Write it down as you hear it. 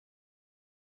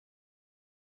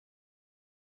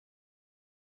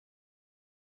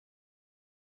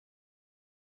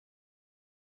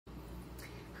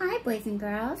Hi boys and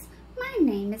girls, my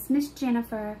name is Miss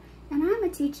Jennifer and I'm a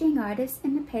teaching artist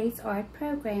in the PACE Art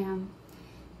program.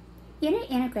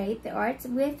 Integrate the arts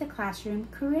with the classroom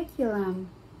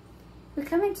curriculum. We're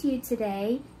coming to you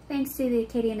today thanks to the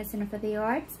Acadiana Center for the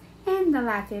Arts and the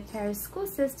Lafayette Parish school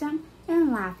system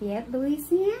in Lafayette,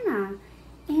 Louisiana.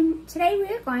 And today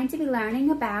we're going to be learning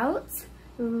about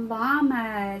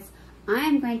llamas. I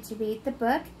am going to read the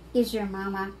book, Is Your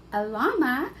Mama a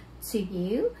Llama? To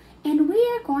you, and we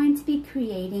are going to be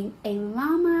creating a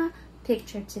llama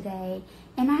picture today.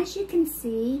 And as you can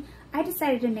see, I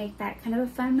decided to make that kind of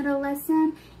a fun little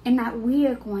lesson, and that we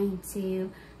are going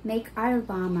to make our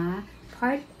llama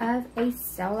part of a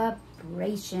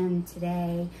celebration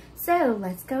today. So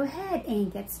let's go ahead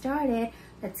and get started.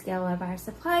 Let's get all of our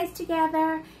supplies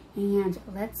together and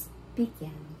let's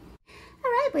begin. All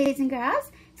right, boys and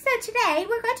girls, so today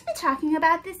we're going to be talking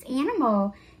about this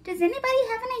animal. Does anybody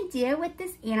have an idea what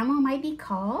this animal might be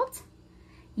called?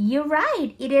 You're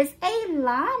right, it is a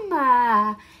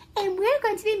llama. And we're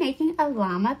going to be making a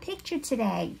llama picture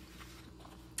today.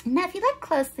 Now, if you look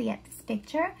closely at this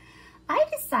picture, I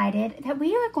decided that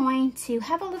we are going to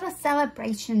have a little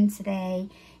celebration today.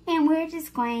 And we're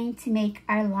just going to make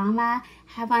our llama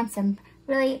have on some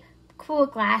really cool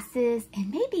glasses and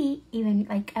maybe even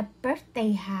like a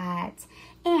birthday hat.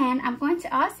 And I'm going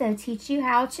to also teach you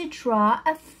how to draw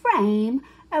a frame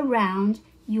around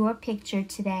your picture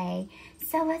today.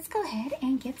 So let's go ahead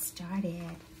and get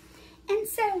started. And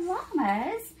so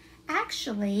llamas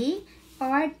actually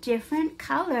are different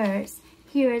colors.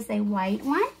 Here is a white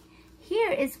one.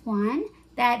 Here is one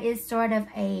that is sort of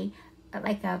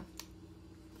like a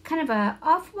kind of a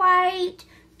off-white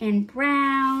and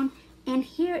brown. And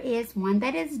here is one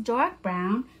that is dark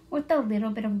brown with a little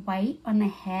bit of white on the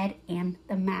head and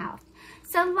the mouth.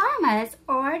 So llamas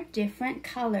are different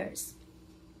colors.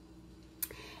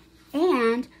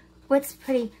 And what's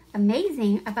pretty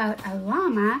amazing about a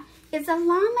llama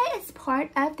is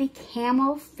part of the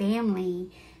camel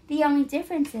family. The only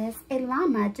difference is a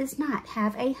llama does not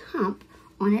have a hump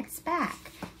on its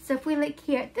back. So if we look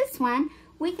here at this one,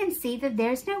 we can see that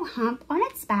there's no hump on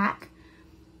its back,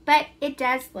 but it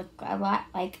does look a lot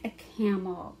like a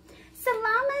camel. So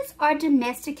llamas are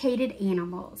domesticated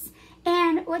animals.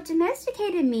 And what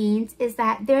domesticated means is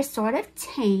that they're sort of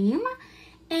tame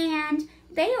and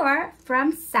they are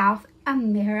from South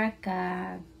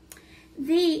America.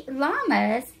 The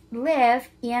llamas live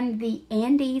in the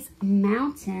Andes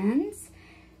Mountains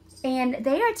and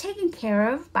they are taken care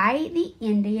of by the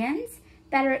Indians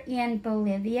that are in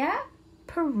Bolivia,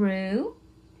 Peru,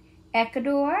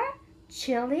 Ecuador,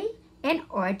 Chile, and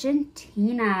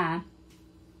Argentina.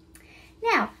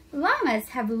 Now, llamas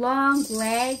have long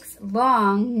legs,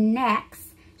 long necks,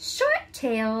 short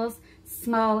tails,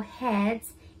 small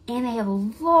heads, and they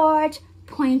have large,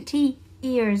 pointy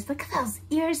ears. Look at those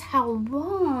ears, how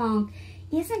long.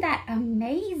 Isn't that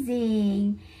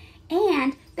amazing?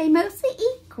 And they mostly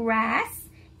eat grass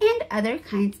and other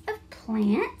kinds of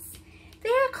plants. They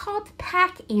are called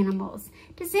pack animals.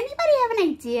 Does anybody have an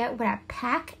idea what a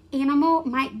pack animal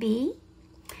might be?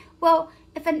 Well,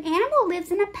 if an animal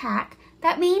lives in a pack,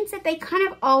 that means that they kind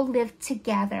of all live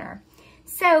together.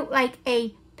 So like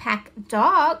a pack of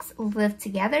dogs live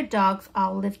together, dogs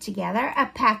all live together. A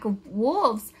pack of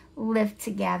wolves live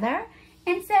together.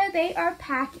 And so they are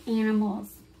pack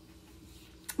animals.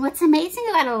 What's amazing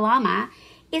about a llama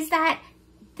is that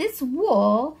this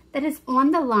wool that is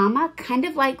on the llama, kind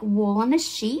of like wool on a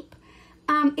sheep,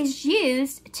 is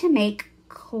used to make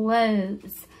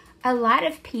clothes. A lot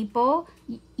of people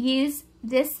use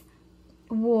this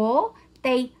wool.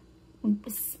 They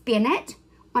spin it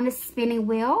on a spinning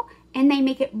wheel and they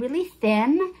make it really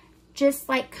thin, just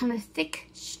like kind of thick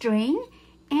string,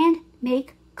 and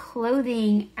make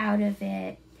clothing out of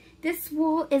it. This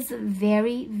wool is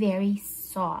very, very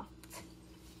soft.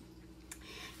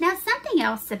 Now, something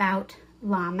else about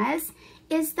llamas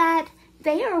is that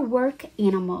they are work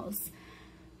animals.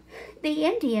 The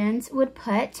Indians would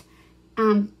put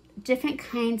different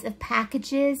kinds of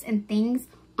packages and things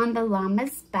on the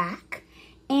llama's back.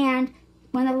 And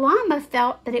when the llama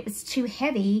felt that it was too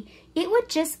heavy, it would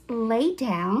just lay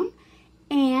down,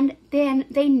 and then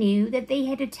they knew that they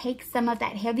had to take some of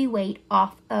that heavy weight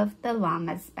off of the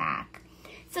llama's back.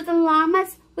 So the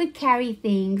llamas would carry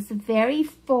things very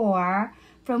far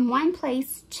from one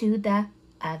place to the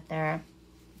other.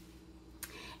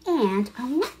 And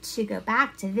I want to go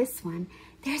back to this one.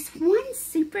 There's one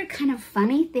super kind of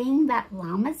funny thing that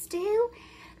llamas do.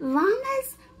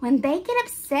 Llamas, when they get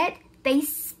upset, they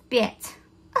spit.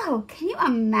 Oh, can you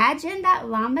imagine that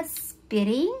llama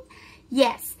spitting?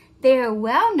 Yes, they are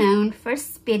well known for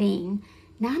spitting.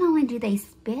 not only do they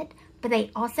spit, but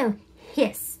they also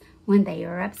hiss when they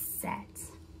are upset.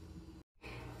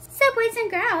 So boys and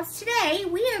girls, today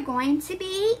we are going to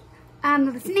be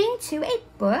listening to a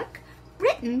book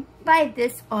written by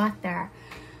this author.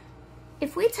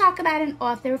 If we talk about an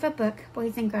author of a book,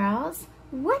 boys and girls,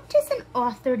 what does an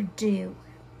author do?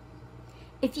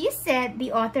 If you said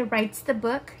the author writes the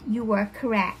book, you were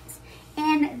correct.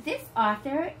 And this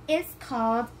author is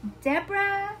called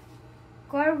Deborah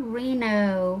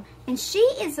Guarino. And she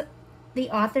is the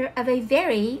author of a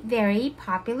very, very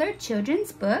popular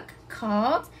children's book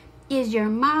called Is Your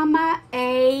Mama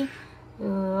a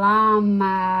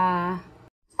Llama?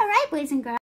 All right, boys and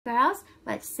girls,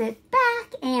 let's sit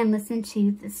back and listen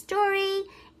to the story,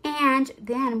 and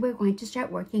then we're going to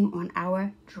start working on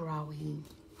our drawing.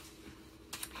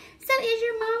 So, is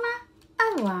your mama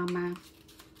a llama?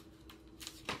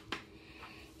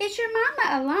 Is your mama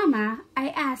a llama? I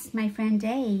asked my friend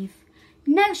Dave.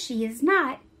 No, she is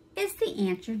not, is the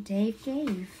answer Dave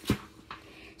gave.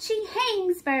 She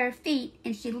hangs by her feet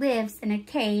and she lives in a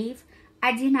cave.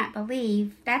 I do not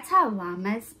believe that's how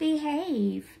llamas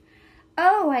behave.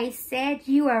 Oh, I said,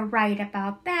 you are right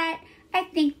about that. I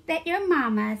think that your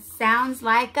mama sounds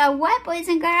like a what, boys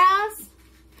and girls?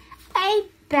 A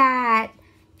bat.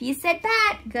 If you said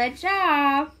bat, good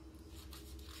job.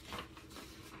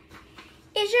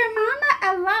 Is your mama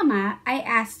a llama? I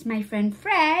asked my friend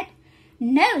Fred.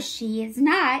 No, she is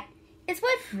not, is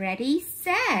what Freddie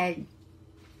said.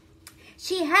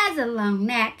 She has a long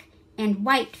neck and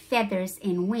white feathers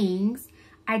and wings.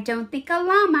 I don't think a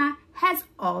llama has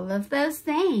all of those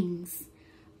things.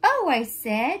 Oh, I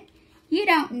said, you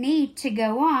don't need to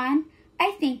go on.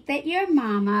 I think that your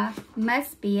mama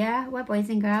must be a, what, boys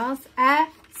and girls? A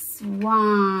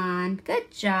swan.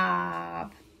 Good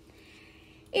job.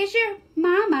 Is your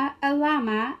mama a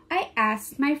llama? I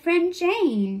asked my friend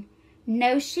Jane.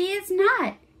 No, she is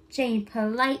not, Jane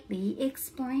politely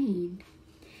explained.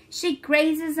 She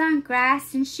grazes on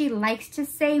grass and she likes to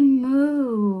say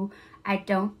moo. I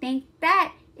don't think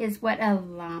that is what a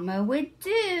llama would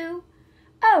do.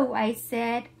 Oh, I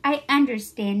said, I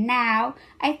understand now.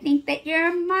 I think that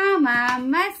your mama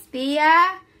must be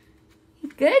a...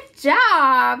 Good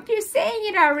job. You're saying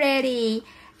it already.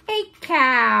 A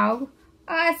cow.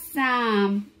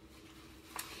 Awesome.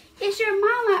 Is your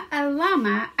mama a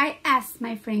llama? I asked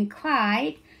my friend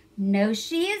Clyde. No,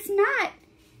 she is not,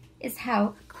 is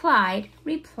how Clyde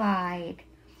replied.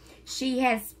 She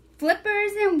has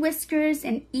flippers and whiskers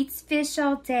and eats fish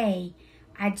all day.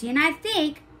 I do not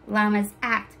think llamas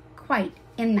act quite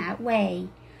in that way.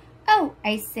 Oh,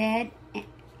 I said,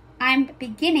 I'm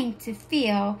beginning to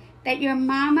feel that your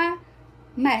mama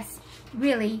must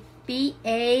really be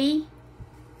a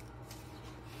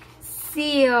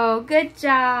seal. Good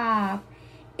job.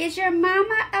 Is your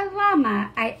mama a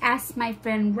llama? I asked my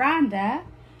friend Rhonda.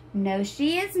 No,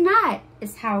 she is not,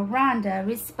 is how Rhonda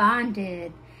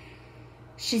responded.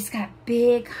 She's got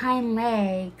big hind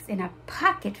legs and a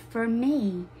pocket for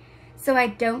me. So I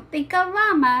don't think a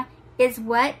llama is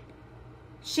what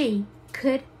she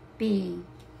could be.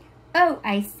 Oh,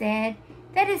 I said,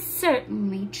 that is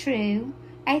certainly true.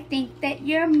 I think that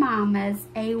your mama's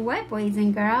a what, boys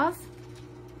and girls?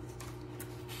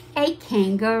 A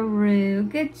kangaroo.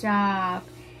 Good job.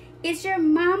 Is your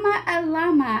mama a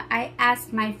llama? I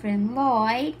asked my friend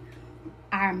Lloyd.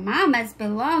 Our mamas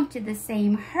belong to the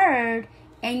same herd,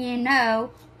 and you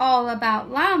know all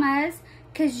about llamas,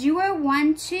 'cause you are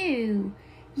one too.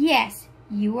 Yes,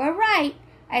 you are right,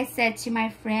 I said to my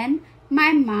friend.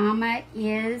 My mama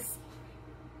is,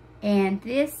 and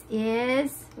this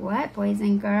is, what, boys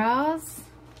and girls?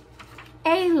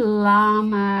 A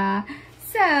llama.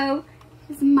 So,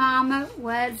 his mama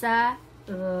was a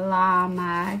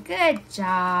llama. Good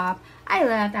job. I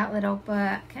love that little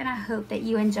book, and I hope that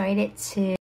you enjoyed it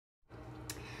too.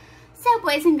 So,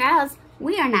 boys and girls,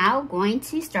 we are now going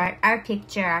to start our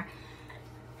picture.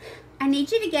 I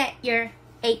need you to get your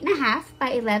 8.5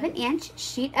 by 11 inch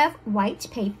sheet of white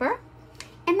paper.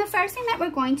 And the first thing that we're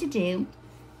going to do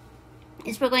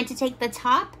is we're going to take the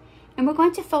top and we're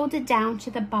going to fold it down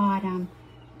to the bottom,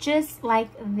 just like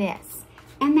this.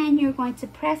 And then you're going to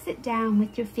press it down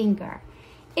with your finger.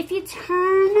 If you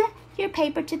turn your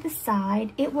paper to the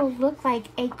side, it will look like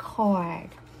a card.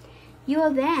 You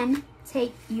will then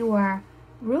take your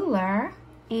ruler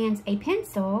and a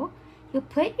pencil. You'll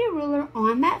put your ruler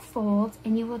on that fold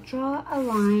and you will draw a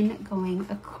line going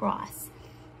across,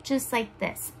 just like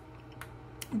this.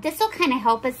 This will kind of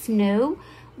help us know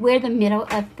where the middle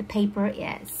of the paper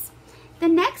is. The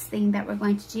next thing that we're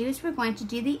going to do is we're going to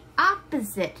do the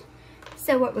opposite.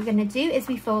 So what we're going to do is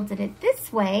we folded it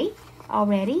this way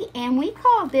already, and we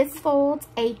call this fold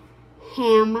a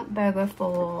hamburger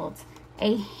fold.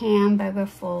 A hamburger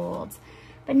fold.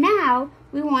 But now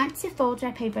we want to fold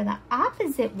our paper the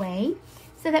opposite way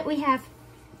so that we have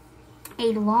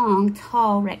a long,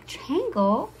 tall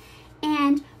rectangle.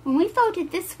 And when we fold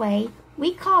it this way,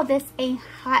 we call this a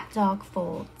hot dog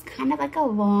fold. It's kind of like a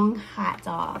long hot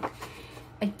dog.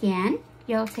 Again,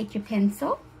 you'll take your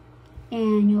pencil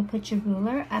and you'll put your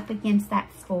ruler up against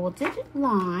that folded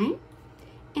line,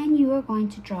 and you are going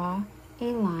to draw a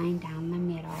line down the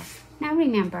middle. Now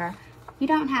remember, you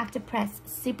don't have to press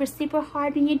super, super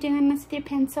hard when you're doing this with your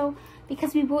pencil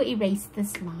because we will erase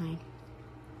this line.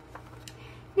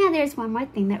 Now there's one more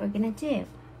thing that we're going to do.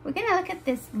 We're going to look at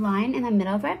this line in the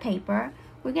middle of our paper.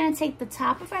 We're going to take the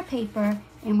top of our paper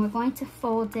and we're going to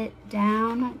fold it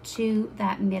down to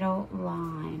that middle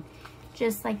line,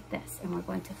 just like this. And we're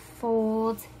going to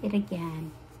fold it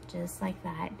again, just like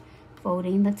that,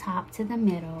 folding the top to the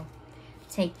middle.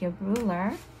 Take your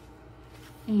ruler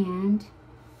and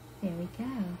there we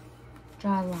go.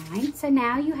 Draw a line. So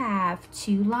now you have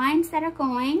two lines that are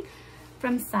going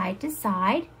from side to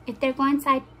side. If they're going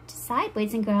side to side,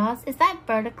 boys and girls, is that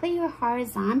vertically or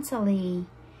horizontally?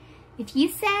 If you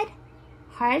said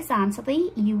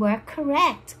horizontally, you were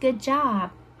correct. Good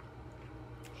job.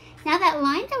 Now that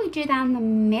line that we drew down the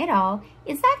middle,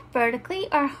 is that vertically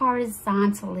or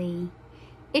horizontally?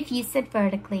 If you said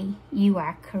vertically, you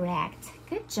are correct.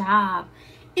 Good job.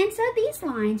 And so these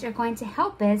lines are going to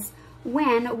help us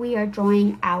when we are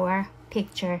drawing our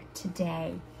picture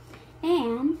today.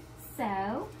 And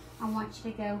so I want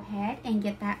you to go ahead and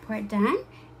get that part done,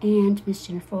 and Miss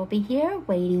Jennifer will be here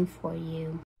waiting for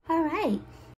you. All right,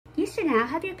 you should now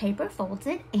have your paper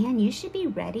folded and you should be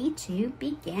ready to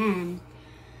begin.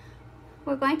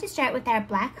 We're going to start with our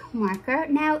black marker.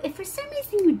 Now, if for some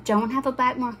reason you don't have a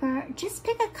black marker, just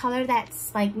pick a color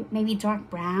that's like maybe dark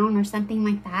brown or something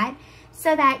like that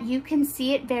so that you can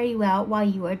see it very well while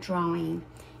you are drawing.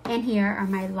 And here are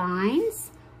my lines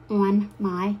on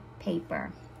my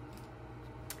paper.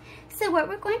 So what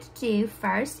we're going to do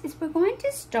first is we're going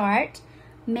to start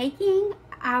making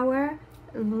our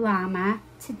llama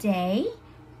today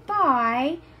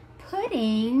by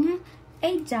putting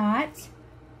a dot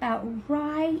about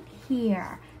right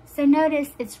here. So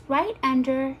notice it's right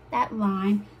under that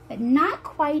line, but not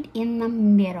quite in the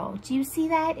middle. Do you see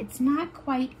that? It's not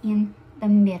quite in the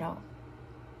middle.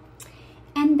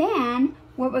 And then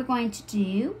what we're going to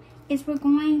do is we're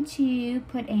going to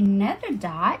put another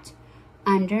dot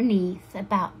underneath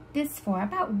about this far,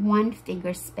 about 1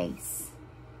 finger space.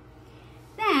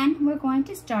 Then we're going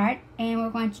to start and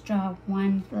we're going to draw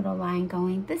one little line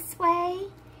going this way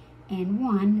and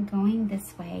one going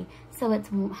this way. So it's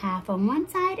half on one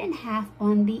side and half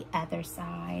on the other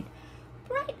side.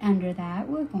 Right under that,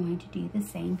 we're going to do the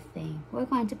same thing. We're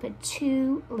going to put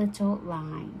 2 little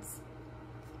lines.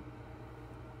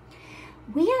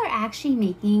 We are actually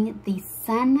making the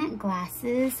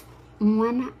sunglasses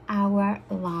on our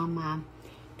llama.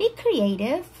 Be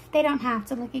creative. They don't have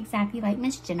to look exactly like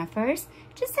Miss Jennifer's.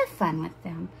 Just have fun with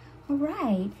them. All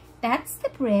right, that's the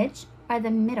bridge or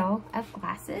the middle of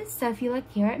glasses. So if you look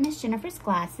here at Miss Jennifer's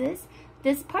glasses,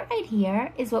 this part right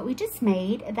here is what we just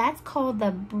made. That's called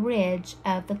the bridge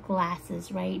of the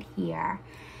glasses right here.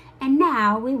 And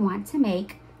now we want to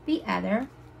make the other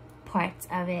parts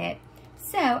of it.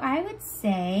 So I would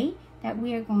say that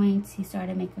we are going to sort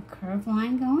of make a curved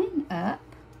line going up.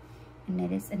 And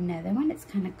notice another one that's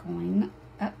kind of going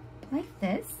up like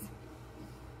this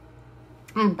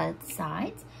on both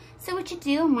sides. So what you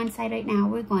do on one side right now,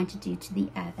 we're going to do to the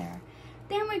other.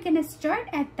 Then we're going to start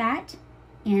at that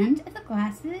end of the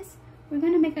glasses. We're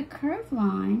going to make a curved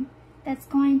line that's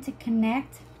going to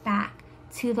connect back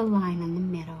to the line in the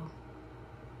middle.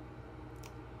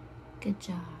 Good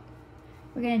job.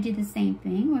 We're going to do the same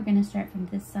thing. We're going to start from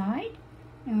this side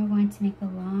and we're going to make a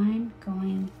line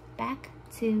going back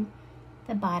to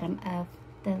the bottom of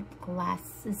the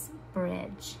glasses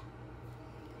bridge.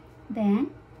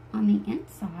 Then on the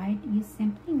inside, you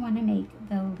simply want to make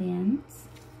the lens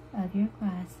of your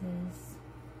glasses.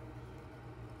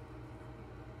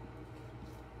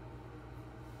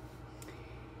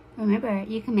 Remember,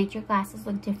 you can make your glasses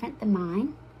look different than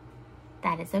mine.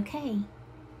 That is okay.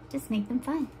 Just make them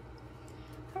fun.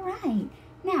 All right.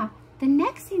 Now, the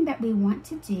next thing that we want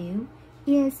to do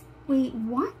is we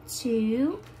want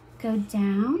to go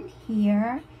down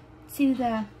here to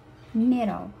the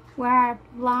middle where our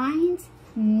lines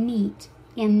meet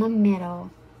in the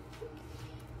middle.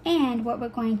 And what we're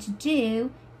going to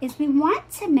do is we want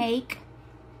to make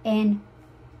an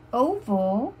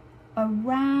oval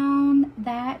around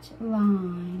that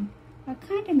line, or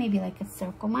kind of maybe like a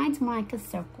circle. Mine's more like a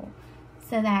circle,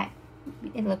 so that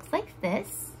it looks like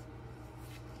this.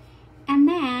 And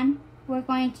then we're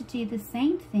going to do the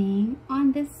same thing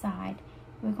on this side.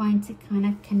 We're going to kind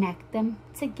of connect them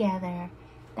together.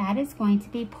 That is going to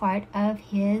be part of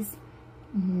his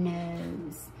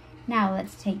nose. Now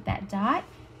let's take that dot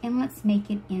and let's make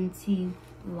it into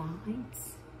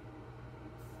lines.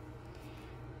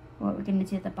 What we're going to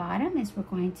do at the bottom is we're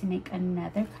going to make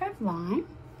another curved line,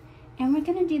 and we're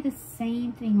going to do the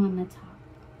same thing on the top,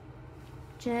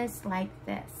 just like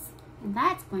this. And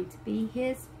that's going to be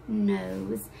his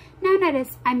nose. Now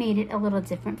notice I made it a little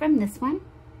different from this one,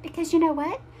 because you know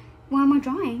what? When we're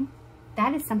drawing,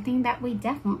 that is something that we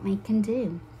definitely can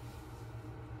do.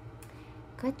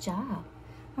 Good job.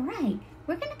 All right,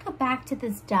 we're going to go back to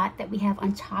this dot that we have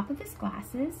on top of his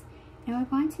glasses, and we're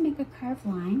going to make a curved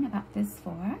line about this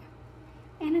far,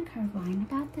 and a curved line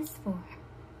about this far.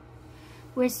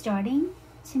 We're starting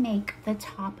to make the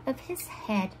top of his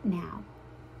head now.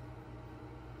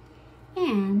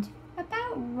 And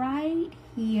about right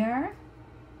here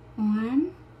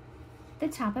on the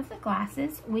top of the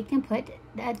glasses, we can put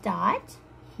a dot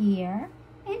here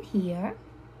and here.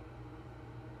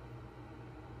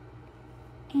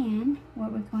 And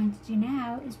what we're going to do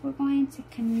now is we're going to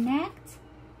connect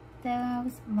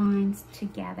those lines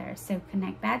together. So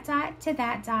connect that dot to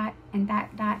that dot and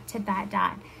that dot to that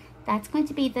dot. That's going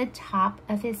to be the top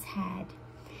of his head.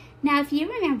 Now, if you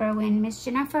remember when Miss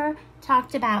Jennifer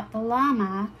talked about the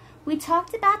llama, we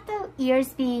talked about the ears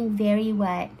being very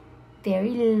what? Very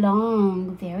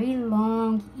long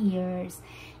ears.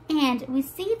 And we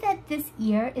see that this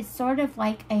ear is sort of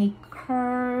like a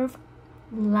curved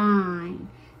line.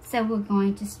 So we're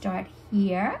going to start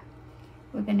here.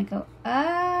 We're going to go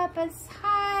up as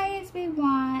high as we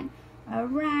want,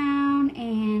 around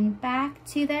and back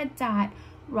to that dot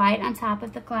right on top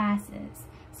of the glasses.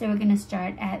 So we're going to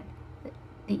start at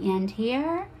the end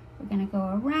here. We're going to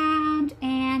go around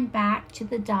and back to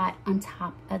the dot on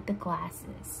top of the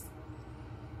glasses.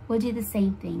 We'll do the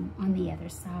same thing on the other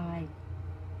side.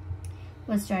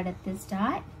 We'll start at this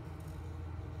dot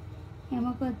and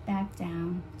we'll go back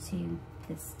down to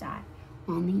this dot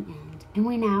on the end. And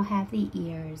we now have the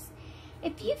ears.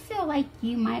 If you feel like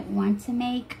you might want to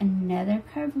make another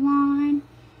curved line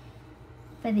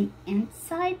for the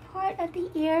inside part of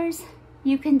the ears,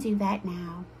 you can do that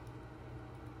now.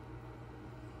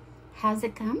 How's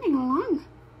it coming along?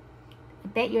 I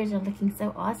bet yours are looking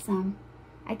so awesome.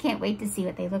 I can't wait to see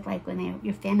what they look like when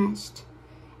you're finished.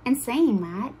 And saying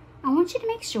that, I want you to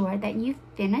make sure that you've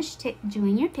finished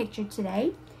doing your picture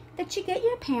today, that you get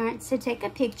your parents to take a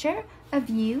picture of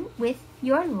you with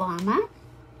your llama,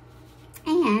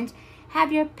 and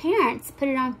have your parents put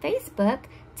it on Facebook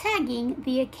tagging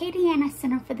the Acadiana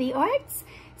Center for the Arts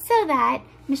so that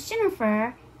Miss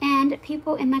Jennifer and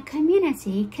people in the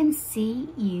community can see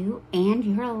you and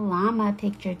your llama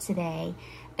picture today.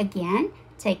 Again,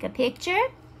 take a picture,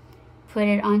 put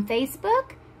it on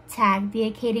Facebook, tag the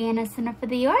Acadiana Center for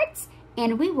the Arts,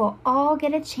 and we will all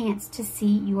get a chance to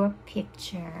see your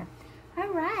picture. All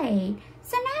right,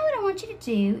 so now what I want you to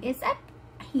do is up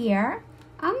here,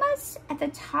 almost at the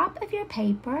top of your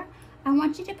paper, I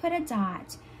want you to put a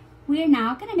dot. We are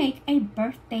now going to make a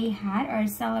birthday hat or a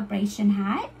celebration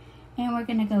hat, and we're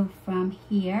going to go from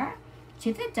here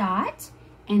to the dot,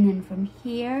 and then from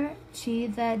here to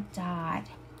the dot.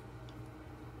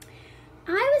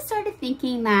 I was sort of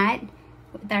thinking that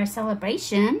with our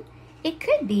celebration, it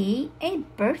could be a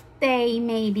birthday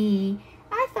maybe.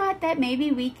 I thought that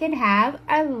maybe we could have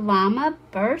a llama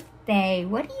birthday.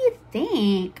 What do you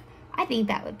think? I think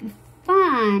that would be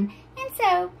fun. And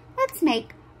so let's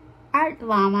make our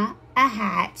llama a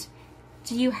hat.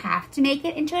 Do you have to make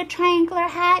it into a triangular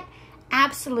hat?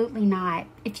 Absolutely not.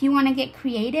 If you want to get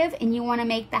creative and you want to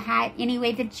make the hat any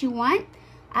way that you want,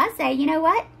 I'll say, you know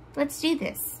what? Let's do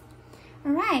this.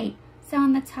 All right. So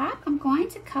on the top, I'm going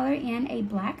to color in a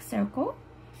black circle,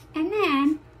 and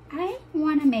then I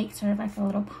want to make sort of like a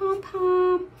little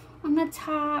pom-pom on the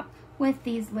top with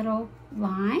these little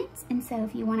lines. And so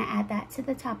if you want to add that to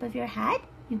the top of your hat,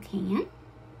 you can.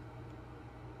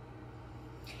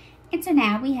 And so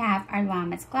now we have our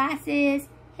llama's glasses,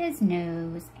 his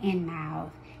nose and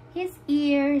mouth, his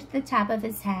ears, the top of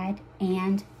his head,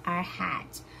 and our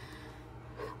hat.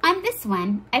 On this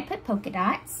one, I put polka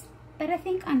dots. But I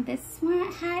think on this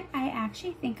one hat, I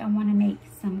actually think I want to make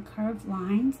some curved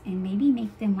lines and maybe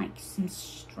make them like some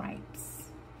stripes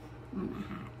on the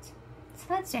hat. So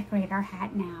let's decorate our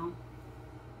hat now.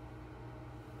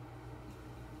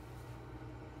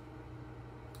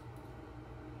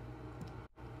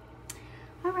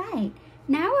 All right,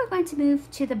 Now we're going to move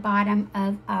to the bottom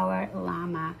of our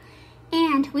llama.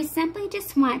 And we simply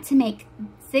just want to make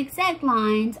zigzag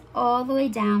lines all the way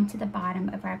down to the bottom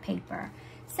of our paper.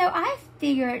 So I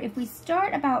figured if we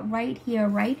start about right here,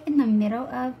 right in the middle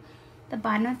of the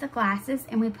bottom of the glasses,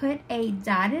 and we put a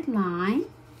dotted line,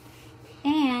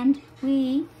 and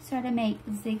we sort of make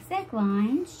zigzag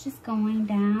lines just going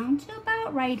down to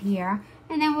about right here,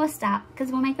 and then we'll stop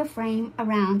because we'll make a frame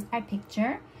around our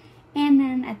picture. And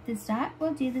then at this dot,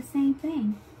 we'll do the same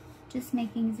thing, just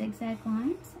making zigzag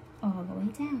lines all the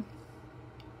way down.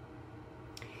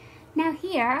 Now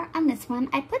here on this one,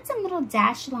 I put some little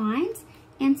dash lines,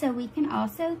 and so we can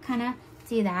also kind of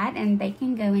do that, and they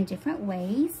can go in different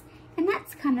ways. And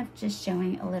that's kind of just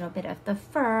showing a little bit of the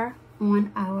fur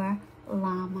on our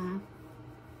llama.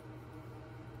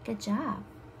 Good job.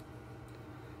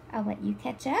 I'll let you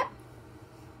catch up.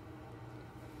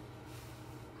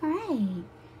 All right.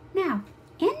 Now,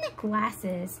 in the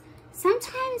glasses,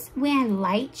 sometimes when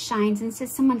light shines into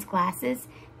someone's glasses,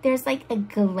 there's like a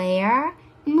glare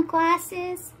in the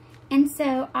glasses. And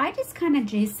so I just kind of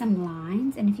drew some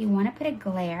lines. And if you want to put a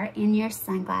glare in your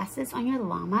sunglasses on your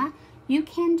llama, you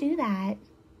can do that.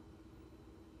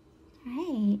 All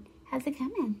right. How's it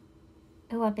coming?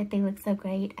 Oh, I bet they look so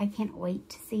great. I can't wait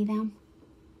to see them.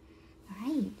 All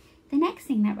right. The next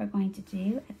thing that we're going to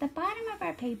do, at the bottom of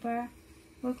our paper,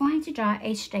 we're going to draw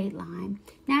a straight line.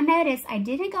 Now notice I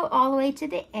didn't go all the way to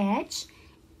the edge,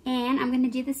 and I'm going to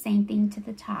do the same thing to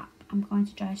the top. I'm going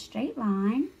to draw a straight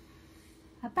line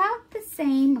about the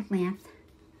same length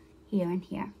here and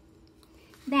here.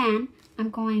 Then I'm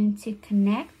going to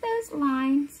connect those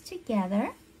lines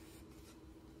together.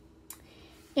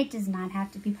 It does not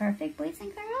have to be perfect, boys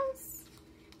and girls.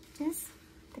 Just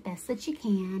the best that you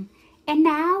can. And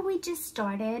now we just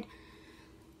started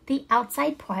the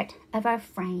outside part of our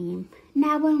frame.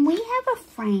 Now when we have a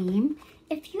frame,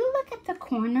 if you look at the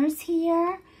corners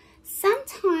here,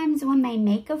 sometimes when they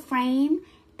make a frame,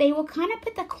 they will kind of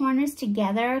put the corners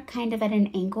together kind of at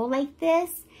an angle like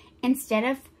this instead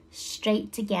of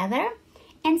straight together.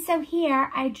 And so here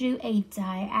I drew a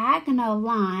diagonal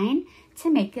line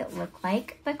to make it look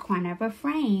like the corner of a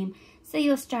frame. So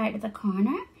you'll start at the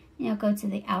corner, and you'll go to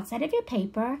the outside of your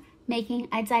paper, making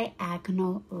a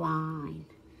diagonal line.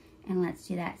 And let's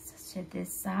do that to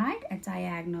this side, a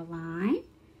diagonal line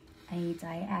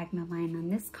on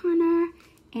this corner,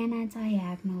 and a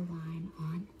diagonal line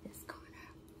on this corner.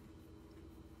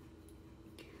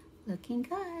 Looking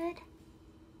good.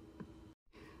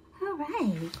 All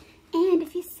right, and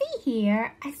if you see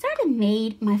here, I sort of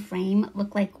made my frame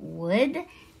look like wood,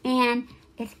 and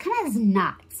it kind of has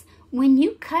knots. When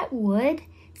you cut wood,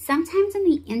 sometimes on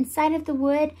the inside of the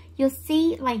wood, you'll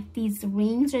see like these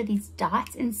rings or these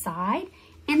dots inside.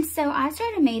 And so I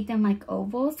sort of made them like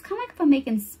ovals, kind of like if I'm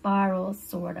making spirals,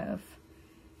 sort of.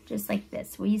 Just like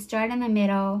this, where you start in the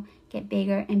middle, get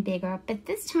bigger and bigger. But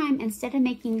this time, instead of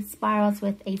making spirals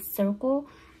with a circle,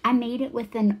 I made it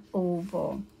with an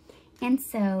oval. And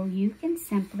so you can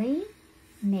simply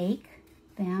make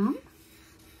them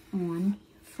on your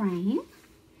frame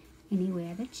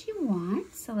anywhere that you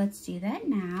want. So let's do that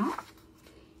now.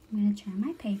 I'm going to turn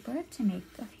my paper to make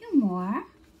a few more.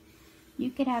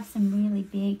 You could have some really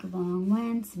big long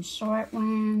ones, some short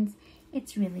ones.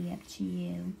 It's really up to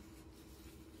you.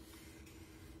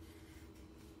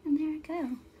 And there I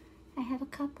go. I have a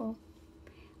couple.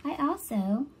 I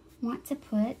also want to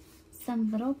put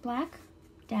some little black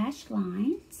dash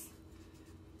lines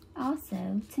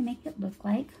also to make it look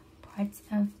like parts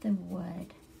of the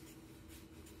wood.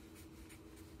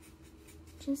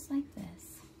 Just like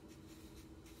this.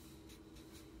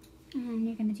 And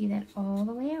you're going to do that all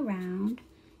the way around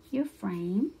your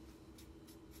frame.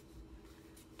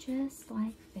 Just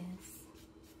like this.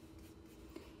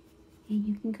 And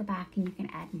you can go back and you can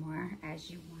add more as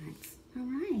you want. All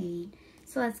right.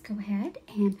 So let's go ahead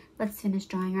and let's finish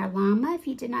drawing our llama if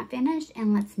you did not finish,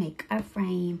 and let's make our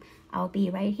frame. I'll be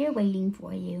right here waiting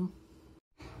for you.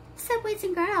 So boys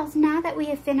and girls, now that we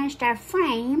have finished our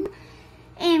frame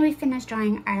and we finished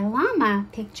drawing our llama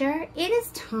picture, it is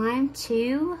time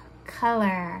to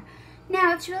color.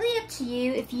 Now it's really up to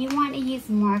you if you want to use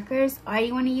markers or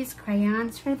you want to use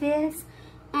crayons for this.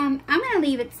 I'm going to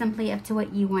leave it simply up to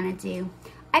what you want to do.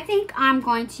 I think I'm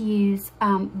going to use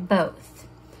both.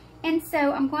 And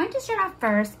so I'm going to start off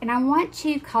first, and I want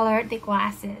to color the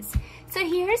glasses. So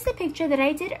here's the picture that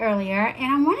I did earlier,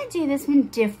 and I want to do this one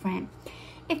different.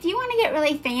 If you want to get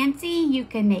really fancy, you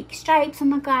can make stripes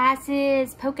on the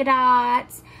glasses, polka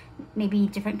dots, maybe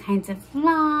different kinds of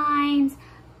lines.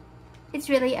 It's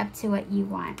really up to what you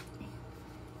want.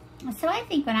 So I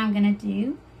think what I'm going to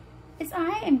do is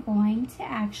I am going to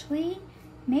actually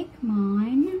make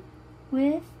mine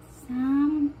with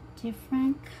some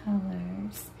different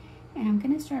colors. And I'm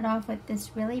going to start off with this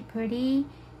really pretty,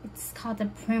 it's called a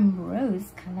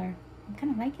primrose color. I'm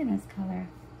kind of liking this color.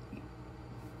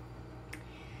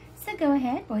 So go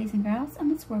ahead, boys and girls,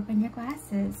 and let's work on your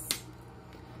glasses.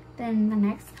 Then the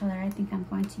next color I think I'm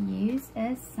going to use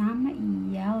is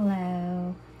some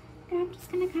yellow. And I'm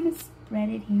just going to kind of spread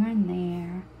it here and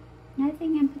there.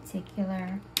 Nothing in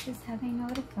particular, just having a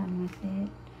little fun with it.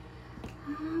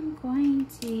 I'm going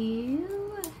to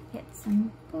get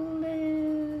some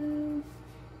blue,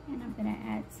 and I'm going to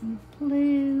add some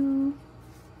blue.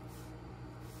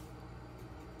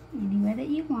 Anywhere that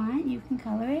you want, you can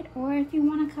color it, or if you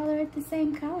want to color it the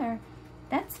same color,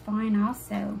 that's fine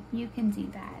also. You can do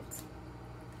that.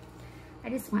 I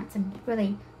just want some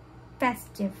really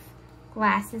festive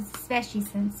glasses, especially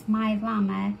since my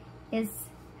llama is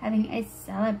having a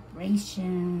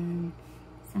celebration.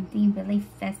 Something really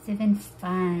festive and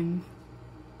fun.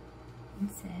 And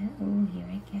so, here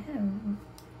I go.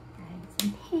 Adding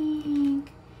some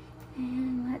pink.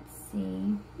 And let's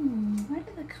see. What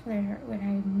other color would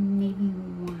I maybe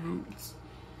want?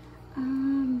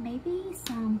 Maybe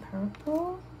some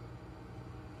purple.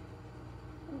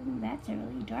 Ooh, that's a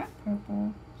really dark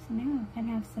purple. So now I kind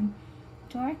of have some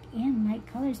dark and light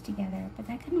colors together, but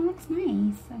that kind of looks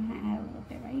nice. So I'm gonna add a little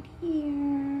bit right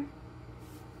here.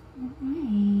 All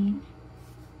right.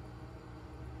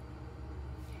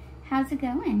 How's it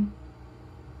going?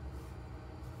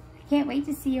 I can't wait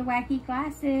to see your wacky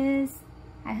glasses.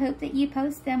 I hope that you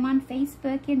post them on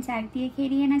Facebook and tag the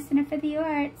Acadiana Center for the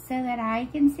Arts so that I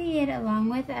can see it along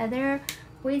with other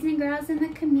boys and girls in the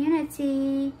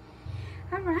community.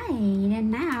 All right, and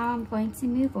now I'm going to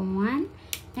move on,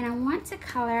 and I want to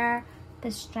color the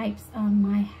stripes on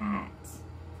my hat.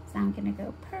 So I'm gonna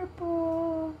go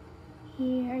purple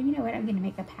here. You know what, I'm gonna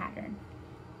make a pattern.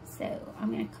 So I'm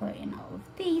gonna color in all of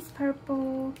these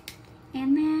purple,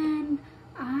 and then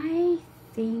I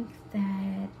think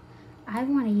that I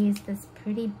want to use this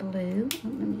pretty blue.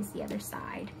 Let me use the other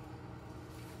side.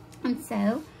 And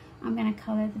so I'm going to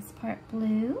color this part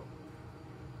blue.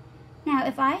 Now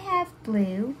if I have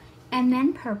blue and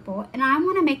then purple and I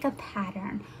want to make a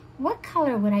pattern, what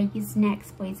color would I use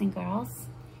next, boys and girls?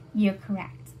 You're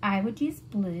correct. I would use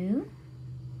blue,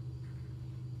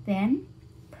 then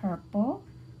purple,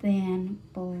 then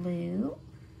blue,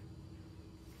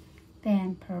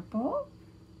 then purple,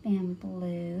 then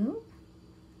blue,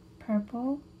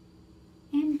 purple,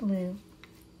 and blue.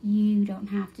 You don't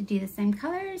have to do the same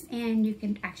colors, and you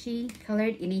can actually color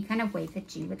it any kind of way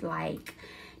that you would like.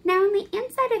 Now on the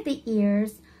inside of the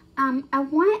ears, I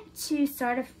want to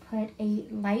sort of put a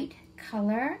light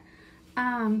color,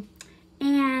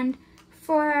 and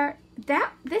for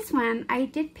this one I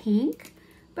did pink,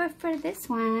 but for this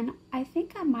one I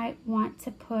think I might want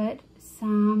to put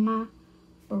some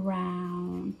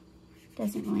brown.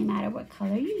 Doesn't really matter what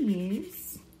color you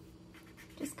use.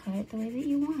 Just color it the way that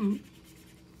you want.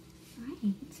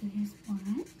 Right, so here's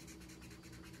one.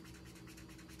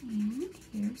 And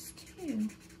here's two.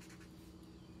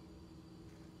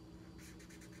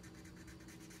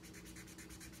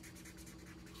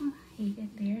 Alright, and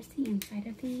there's the inside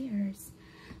of the ears.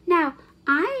 Now,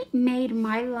 I made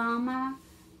my llama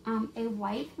a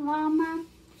white llama.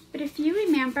 But if you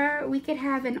remember, we could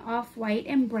have an off-white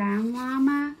and brown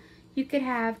llama. You could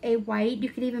have a white, you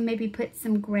could even maybe put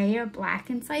some gray or black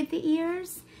inside the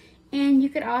ears. And you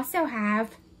could also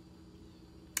have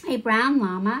a brown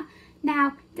llama.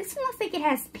 Now, this one looks like it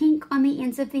has pink on the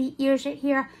ends of the ears right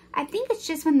here. I think it's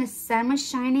just when the sun was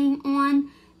shining on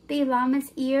the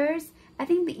llama's ears. I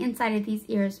think the inside of these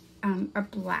ears are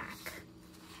black.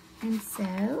 And so,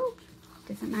 it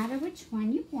doesn't matter which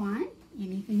one you want,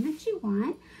 anything that you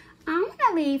want. I'm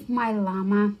gonna leave my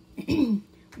llama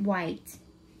white.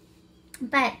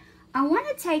 But I want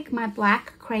to take my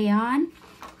black crayon,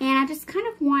 and I just kind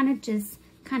of want to just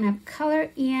kind of color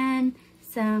in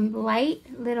some light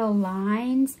little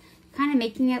lines, kind of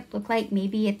making it look like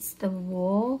maybe it's the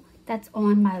wool that's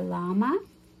on my llama.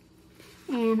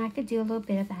 And I could do a little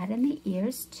bit of that in the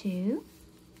ears too.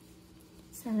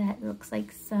 So that looks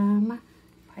like some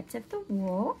parts of the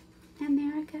wool. And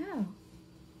there I go.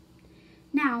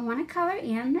 Now I want to color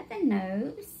in the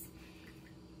nose.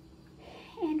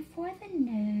 And for the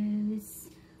nose,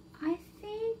 I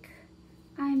think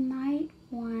I might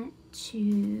want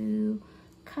to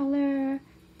color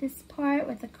this part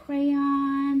with a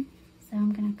crayon. So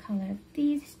I'm going to color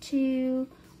these two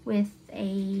with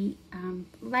a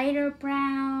lighter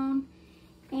brown.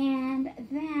 And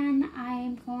then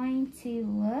I'm going to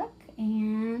look,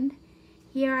 and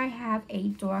here I have a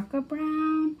dark darker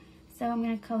brown. So I'm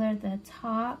going to color the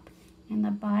top and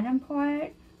the bottom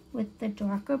part with the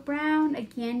darker brown.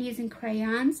 Again, using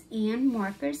crayons and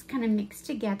markers kind of mixed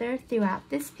together throughout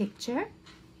this picture.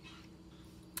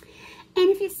 And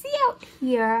if you see out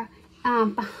here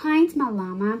behind my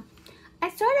llama, I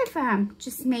sort of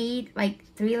just made like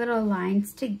 3 little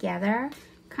lines together,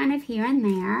 kind of here and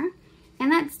there.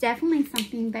 And that's definitely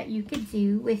something that you could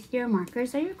do with your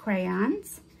markers or your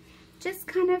crayons. Just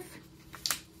kind of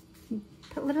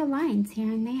put little lines here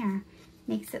and there.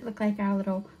 Makes it look like our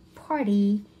little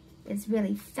party is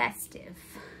really festive.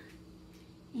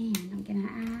 And I'm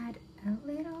gonna add a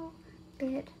little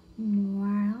bit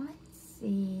more. Let's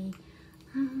see.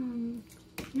 You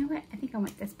know what? I think I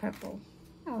want this purple.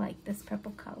 I like this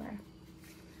purple color.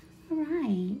 All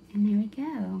right, and there we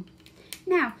go.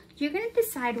 Now, you're gonna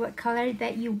decide what color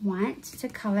that you want to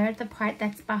color the part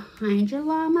that's behind your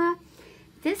llama.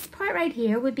 This part right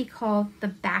here would be called the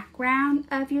background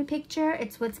of your picture.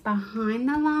 It's what's behind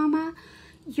the llama.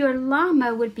 Your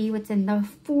llama would be what's in the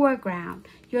foreground.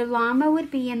 Your llama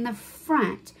would be in the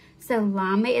front. So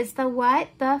llama is the what?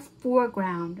 The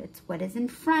foreground. It's what is in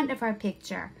front of our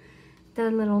picture. The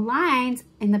little lines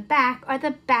in the back are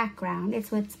the background.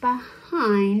 It's what's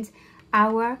behind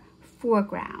our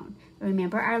foreground.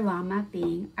 Remember our llama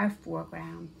being our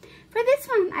foreground. For this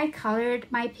one, I colored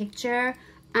my picture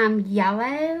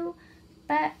yellow,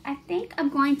 but I think I'm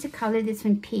going to color this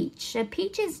one peach. So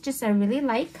peach is just a really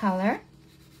light color,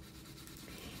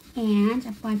 and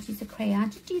I'm going to use a crayon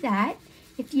to do that.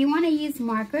 If you want to use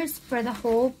markers for the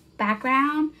whole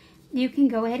background, you can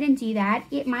go ahead and do that.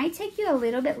 It might take you a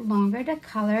little bit longer to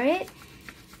color it,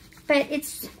 but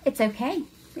it's okay.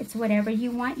 It's whatever you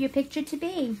want your picture to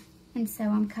be. And so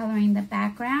I'm coloring the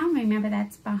background. Remember,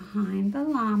 that's behind the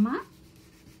llama.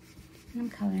 And I'm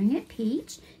coloring it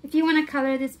peach. If you want to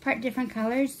color this part different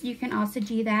colors, you can also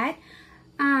do that.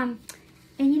 And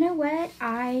you know what?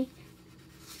 I'm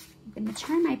going to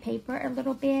turn my paper a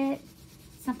little bit,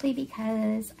 simply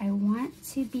because I want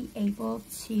to be able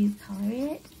to color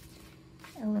it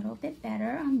a little bit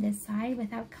better on this side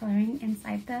without coloring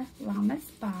inside the llama's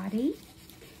body.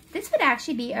 This would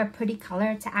actually be a pretty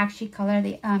color to actually color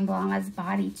the llama's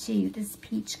body too, this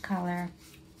peach color.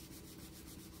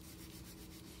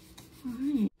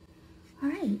 All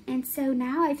right, and so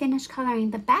now I finished coloring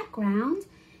the background,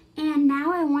 and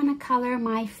now I want to color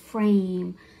my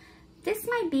frame. This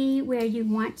might be where you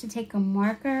want to take a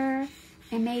marker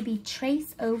and maybe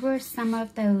trace over some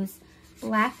of those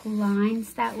black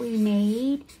lines that we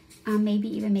made. Maybe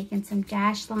even making some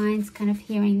dash lines kind of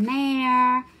here and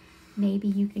there. Maybe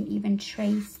you can even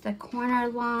trace the corner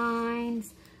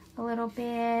lines a little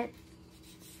bit.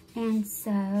 And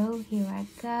so here I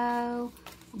go.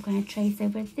 I'm going to trace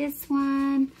over this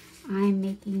one. I'm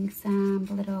making some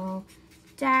little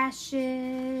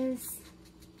dashes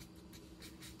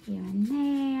here and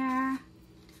there.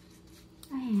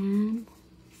 And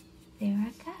there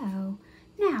I go.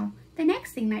 Now, the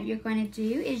next thing that you're going to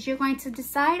do is you're going to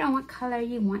decide on what color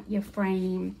you want your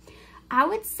frame. I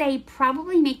would say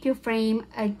probably make your frame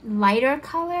a lighter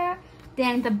color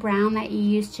than the brown that you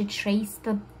used to trace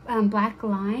the black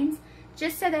lines,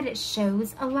 just so that it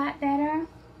shows a lot better.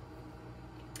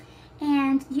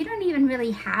 And you don't even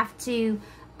really have to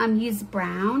use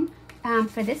brown.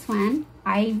 For this one,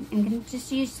 I am going to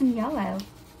just use some yellow.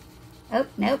 Oh,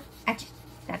 nope. Actually,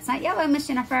 that's not yellow, Miss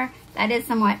Jennifer. That is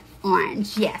somewhat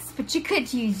orange, yes, but you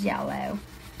could use yellow.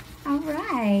 All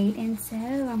right, and so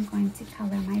I'm going to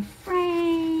color my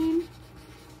frame.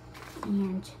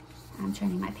 And I'm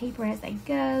turning my paper as I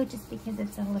go, just because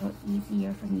it's a little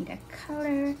easier for me to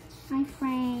color my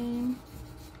frame.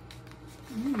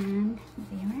 And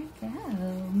there I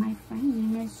go. My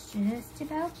frame is just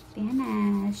about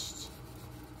finished.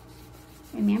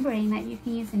 Remembering that you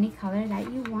can use any color that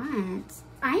you want.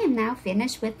 I am now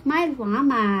finished with my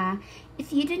llama.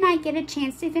 If you did not get a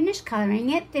chance to finish coloring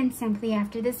it, then simply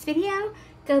after this video,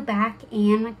 go back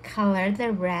and color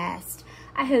the rest.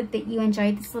 I hope that you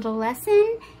enjoyed this little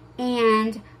lesson,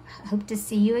 and hope to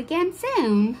see you again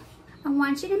soon. I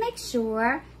want you to make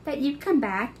sure that you come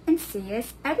back and see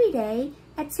us every day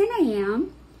at 10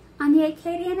 a.m. on the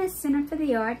Acadiana Center for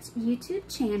the Arts YouTube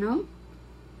channel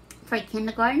for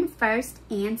kindergarten, 1st,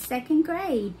 and 2nd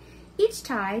grade, each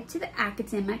tied to the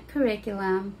academic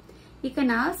curriculum. You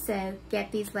can also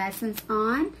get these lessons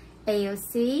on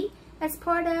AOC as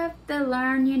part of the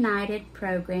Learn United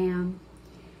program.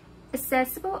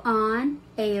 Accessible on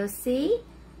AOC,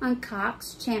 on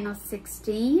Cox Channel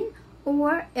 16,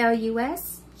 or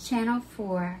LUS Channel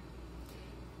 4.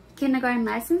 Kindergarten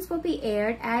lessons will be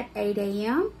aired at 8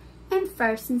 a.m. and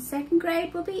 1st and 2nd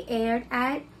grade will be aired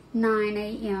at 9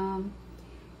 a.m.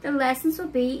 The lessons will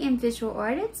be in visual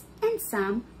arts and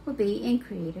some will be in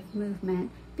creative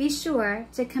movement. Be sure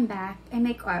to come back and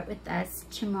make art with us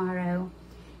tomorrow.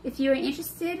 If you are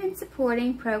interested in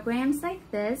supporting programs like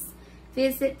this,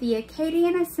 visit the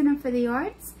Acadiana Center for the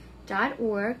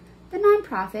Arts.org, the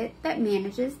nonprofit that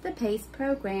manages the PACE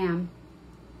program.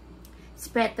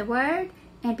 Spread the word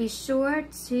and be sure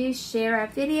to share our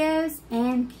videos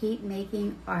and keep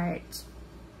making art.